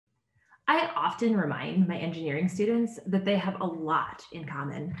I often remind my engineering students that they have a lot in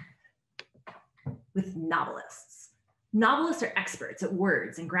common with novelists. Novelists are experts at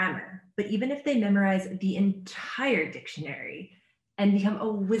words and grammar, but even if they memorize the entire dictionary and become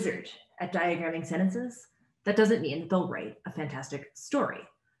a wizard at diagramming sentences, that doesn't mean that they'll write a fantastic story.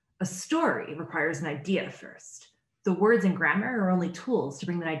 A story requires an idea first. The words and grammar are only tools to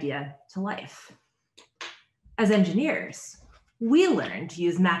bring that idea to life. As engineers, we learn to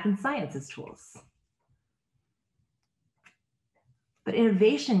use math and science as tools. But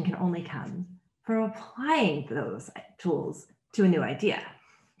innovation can only come from applying those tools to a new idea.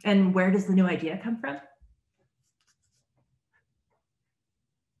 And where does the new idea come from?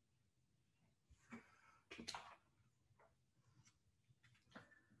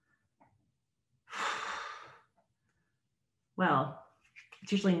 Well,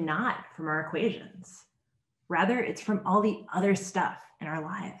 it's usually not from our equations. Rather, it's from all the other stuff in our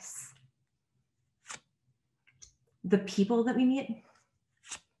lives. The people that we meet,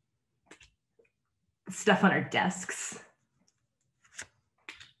 the stuff on our desks,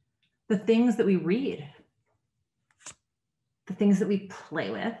 the things that we read, the things that we play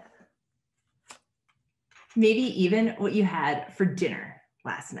with, maybe even what you had for dinner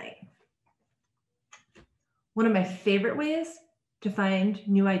last night. One of my favorite ways to find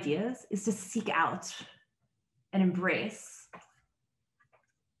new ideas is to seek out and embrace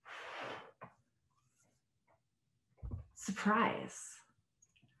surprise.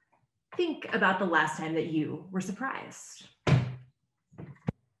 Think about the last time that you were surprised.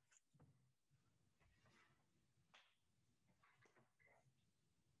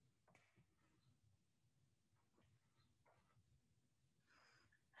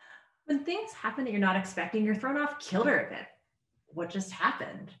 When things happen that you're not expecting, you're thrown off kilter a bit. What just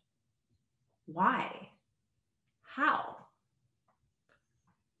happened? Why? How?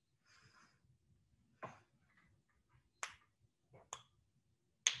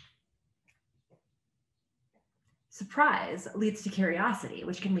 Surprise leads to curiosity,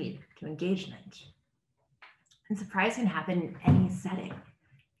 which can lead to engagement. And surprise can happen in any setting.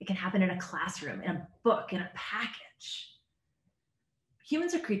 It can happen in a classroom, in a book, in a package.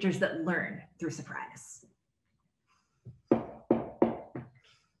 Humans are creatures that learn through surprise.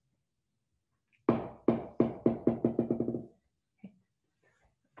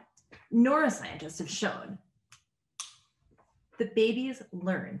 Neuroscientists have shown that babies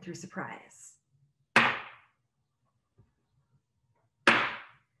learn through surprise.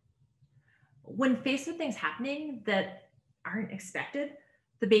 When faced with things happening that aren't expected,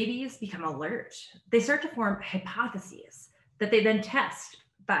 the babies become alert. They start to form hypotheses that they then test,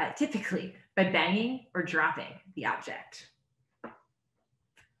 typically by banging or dropping the object.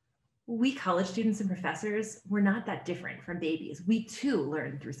 We college students and professors, we're not that different from babies. We too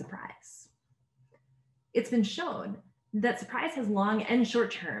learn through surprise. It's been shown that surprise has long and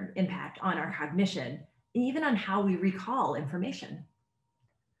short-term impact on our cognition and even on how we recall information.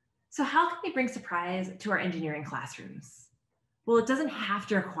 So how can we bring surprise to our engineering classrooms? Well, it doesn't have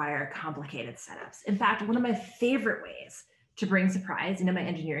to require complicated setups. In fact, one of my favorite ways to bring surprise into my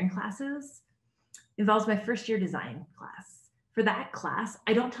engineering classes involves my first year design class. For that class,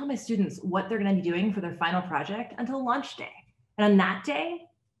 I don't tell my students what they're going to be doing for their final project until launch day. And on that day,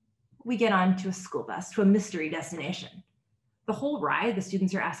 we get on to a school bus to a mystery destination. The whole ride, the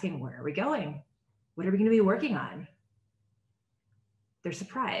students are asking, where are we going? What are we going to be working on? They're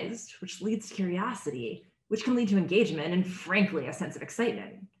surprised, which leads to curiosity, which can lead to engagement and frankly, a sense of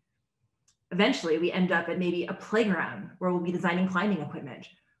excitement. Eventually, we end up at maybe a playground where we'll be designing climbing equipment,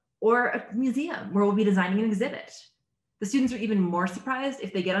 or a museum where we'll be designing an exhibit. The students are even more surprised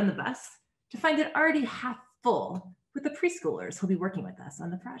if they get on the bus to find it already half full with the preschoolers who'll be working with us on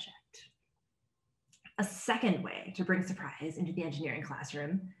the project. A second way to bring surprise into the engineering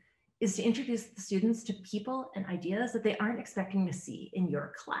classroom is to introduce the students to people and ideas that they aren't expecting to see in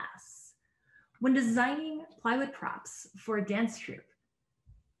your class. When designing plywood props for a dance troupe,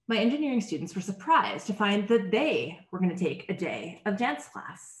 my engineering students were surprised to find that they were going to take a day of dance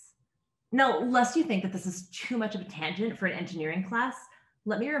class. Now, lest you think that this is too much of a tangent for an engineering class,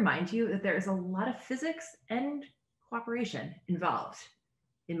 let me remind you that there is a lot of physics and cooperation involved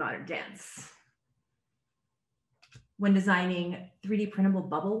in modern dance. When designing 3D printable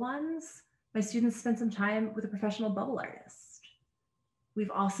bubble wands, my students spent some time with a professional bubble artist.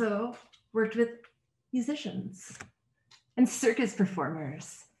 We've also worked with musicians and circus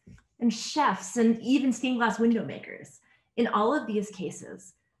performers and chefs and even stained glass window makers. In all of these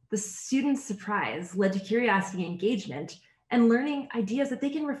cases, the students' surprise led to curiosity, engagement, and learning ideas that they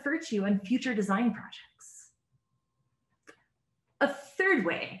can refer to in future design projects. A third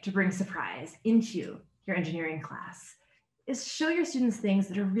way to bring surprise into your engineering class is show your students things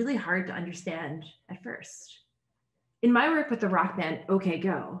that are really hard to understand at first. In my work with the rock band OK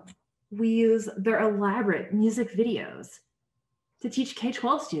Go, we use their elaborate music videos to teach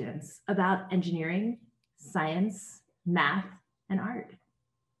K-12 students about engineering, science, math, and art.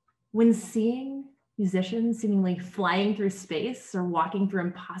 When seeing musicians seemingly flying through space or walking through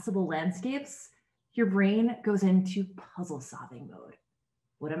impossible landscapes, your brain goes into puzzle-solving mode.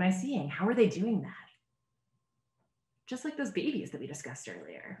 What am I seeing? How are they doing that? Just like those babies that we discussed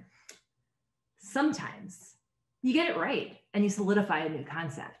earlier. Sometimes you get it right and you solidify a new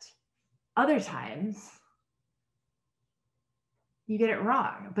concept. Other times, you get it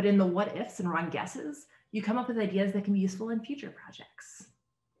wrong, but in the what ifs and wrong guesses, you come up with ideas that can be useful in future projects.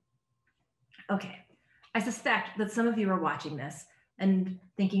 Okay, I suspect that some of you are watching this and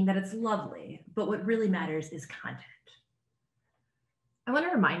thinking that it's lovely, but what really matters is content. I want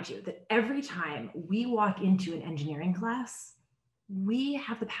to remind you that every time we walk into an engineering class, we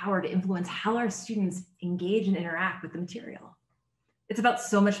have the power to influence how our students engage and interact with the material. It's about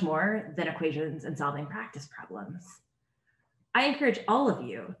so much more than equations and solving practice problems. I encourage all of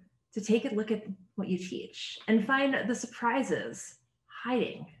you to take a look at what you teach and find the surprises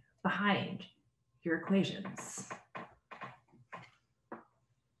hiding behind your equations.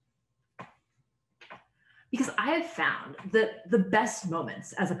 Because I have found that the best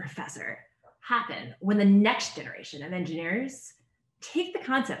moments as a professor happen when the next generation of engineers take the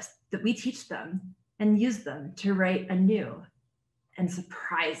concepts that we teach them and use them to write a new and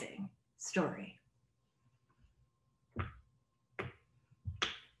surprising story.